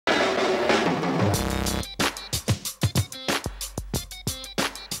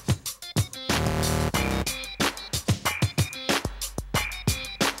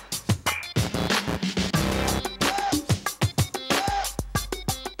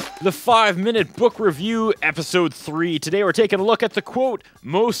The 5-Minute Book Review, Episode 3. Today we're taking a look at the, quote,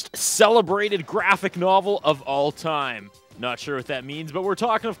 most celebrated graphic novel of all time. Not sure what that means, but we're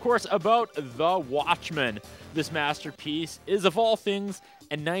talking, of course, about The Watchmen. This masterpiece is, of all things,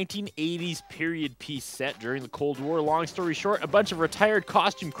 a 1980s period piece set during the Cold War. Long story short, a bunch of retired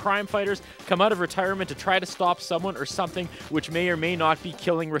costume crime fighters come out of retirement to try to stop someone or something which may or may not be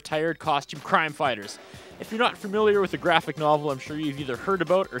killing retired costume crime fighters. If you're not familiar with the graphic novel, I'm sure you've either heard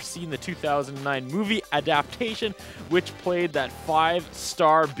about or seen the 2009 movie adaptation, which played that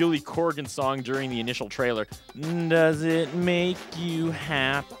 5-star Billy Corgan song during the initial trailer. Does it make you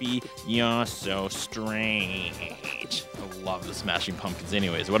happy? You're so strange. I love the Smashing Pumpkins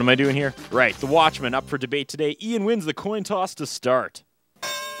anyways. What am I doing here? Right, The Watchmen up for debate today. Ian wins the coin toss to start.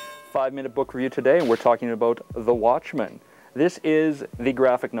 5-minute book review today, and we're talking about The Watchmen. This is the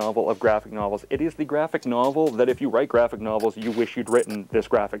graphic novel of graphic novels. It is the graphic novel that if you write graphic novels, you wish you'd written this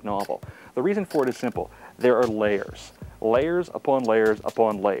graphic novel. The reason for it is simple. There are layers. Layers upon layers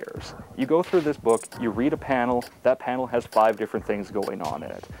upon layers. You go through this book, you read a panel, that panel has 5 different things going on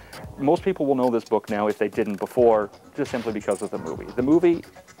in it. Most people will know this book now if they didn't before, just simply because of the movie. The movie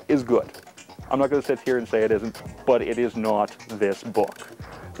is good. I'm not going to sit here and say it isn't, but it is not this book.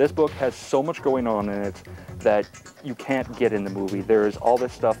 This book has so much going on in it that you can't get in the movie. There's all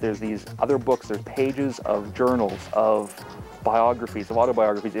this stuff, there's these other books, there's pages of journals, of biographies, of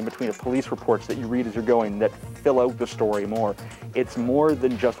autobiographies, in between of police reports that you read as you're going that fill out the story more. It's more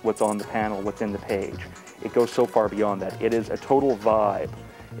than just what's on the panel, what's in the page. It goes so far beyond that. It is a total vibe,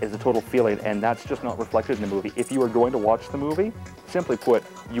 it is a total feeling, and that's just not reflected in the movie. If you are going to watch the movie, simply put,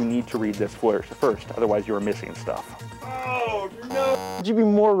 you need to read this first, otherwise you are missing stuff. Oh, no. Could you be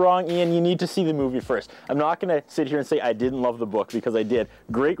more wrong, Ian? You need to see the movie first. I'm not going to sit here and say I didn't love the book, because I did.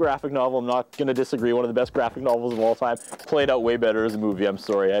 Great graphic novel. I'm not going to disagree. One of the best graphic novels of all time. Played out way better as a movie. I'm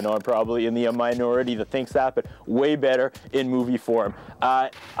sorry. I know I'm probably in the minority that thinks that, but way better in movie form. I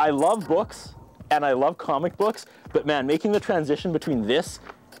love books, and I love comic books, but man, making the transition between this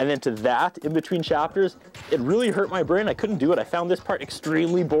and then to that in between chapters, it really hurt my brain. I couldn't do it. I found this part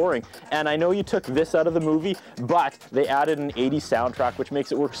extremely boring. And I know you took this out of the movie, but they added an 80s soundtrack, which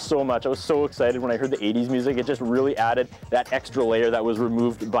makes it work so much. I was so excited when I heard the 80s music. It just really added that extra layer that was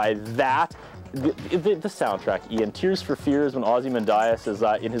removed by that. The soundtrack, Ian. Tears for Fears, when Ozymandias is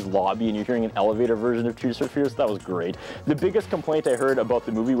in his lobby and you're hearing an elevator version of Tears for Fears, that was great. The biggest complaint I heard about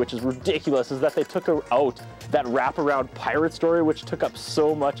the movie, which is ridiculous, is that they took out that wraparound pirate story, which took up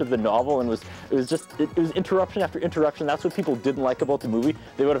so much of the novel, and it was interruption after interruption. That's what people didn't like about the movie.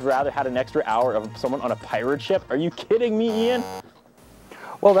 They would have rather had an extra hour of someone on a pirate ship. Are you kidding me, Ian?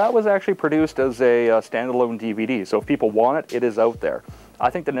 Well, that was actually produced as a standalone DVD, so if people want it, it is out there. I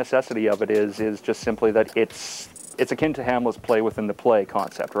think the necessity of it is just simply that it's akin to Hamlet's play within the play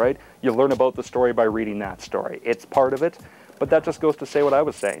concept, right? You learn about the story by reading that story. It's part of it, but that just goes to say what I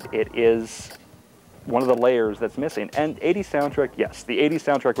was saying. It is one of the layers that's missing. And 80s soundtrack, yes, the 80s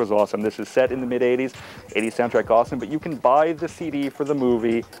soundtrack was awesome. This is set in the mid-80s, 80s soundtrack awesome, but you can buy the CD for the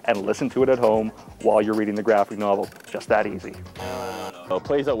movie and listen to it at home while you're reading the graphic novel. Just that easy. Oh, it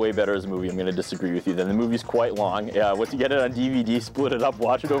plays out way better as a movie. I'm going to disagree with you then. The movie's quite long. Yeah, once you get it on DVD, split it up,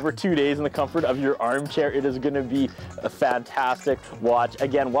 watch it over 2 days in the comfort of your armchair. It is going to be a fantastic watch.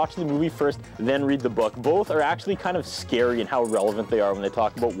 Again, watch the movie first, then read the book. Both are actually kind of scary in how relevant they are when they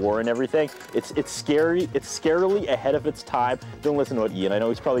talk about war and everything. It's scary. It's scarily ahead of its time. Don't listen to what Ian. I know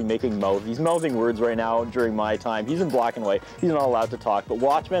he's probably he's mouthing words right now during my time. He's in black and white. He's not allowed to talk. But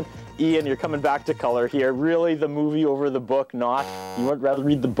Watchmen, Ian, you're coming back to color here. Really, the movie over the book, not? You would rather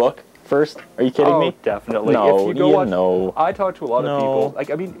read the book first? Are you kidding me? Definitely. No, if you go Ian, watch, no. I talk to a lot of people. Like,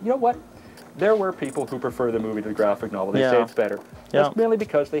 I mean, you know what? There were people who prefer the movie to the graphic novel. They say it's better. Yeah. That's mainly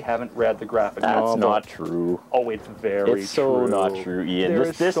because they haven't read the graphic novel. That's not true. Oh, it's very true. It's so not true, Ian.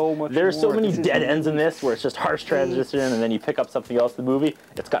 There's so much There's so more. many dead ends in this where it's just harsh transition and then you pick up something else. The movie,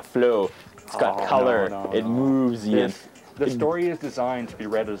 it's got flow. It's got color. It moves, Ian. The story is designed to be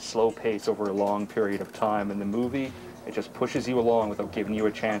read at a slow pace over a long period of time, and the movie, it just pushes you along without giving you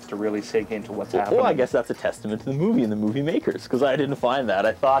a chance to really sink into what's happening. Well, I guess that's a testament to the movie and the movie makers, because I didn't find that.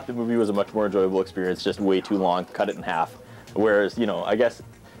 I thought the movie was a much more enjoyable experience, just way too long, cut it in half. Whereas, you know, I guess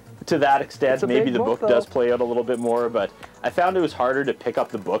to that extent, maybe the book does play out a little bit more, but I found it was harder to pick up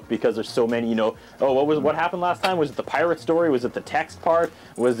the book because there's so many, you know, oh, what happened last time? Was it the pirate story? Was it the text part?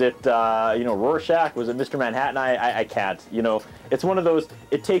 Was it, you know, Rorschach? Was it Mr. Manhattan? I can't, you know. It's one of those,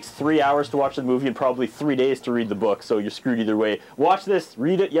 it takes 3 hours to watch the movie and probably 3 days to read the book, so you're screwed either way. Watch this,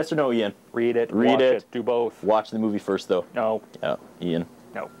 read it, yes or no, Ian? Read it, watch it, do both. Watch the movie first, though. No. Yeah, Ian?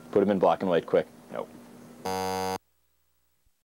 No. Put them in black and white, quick. No.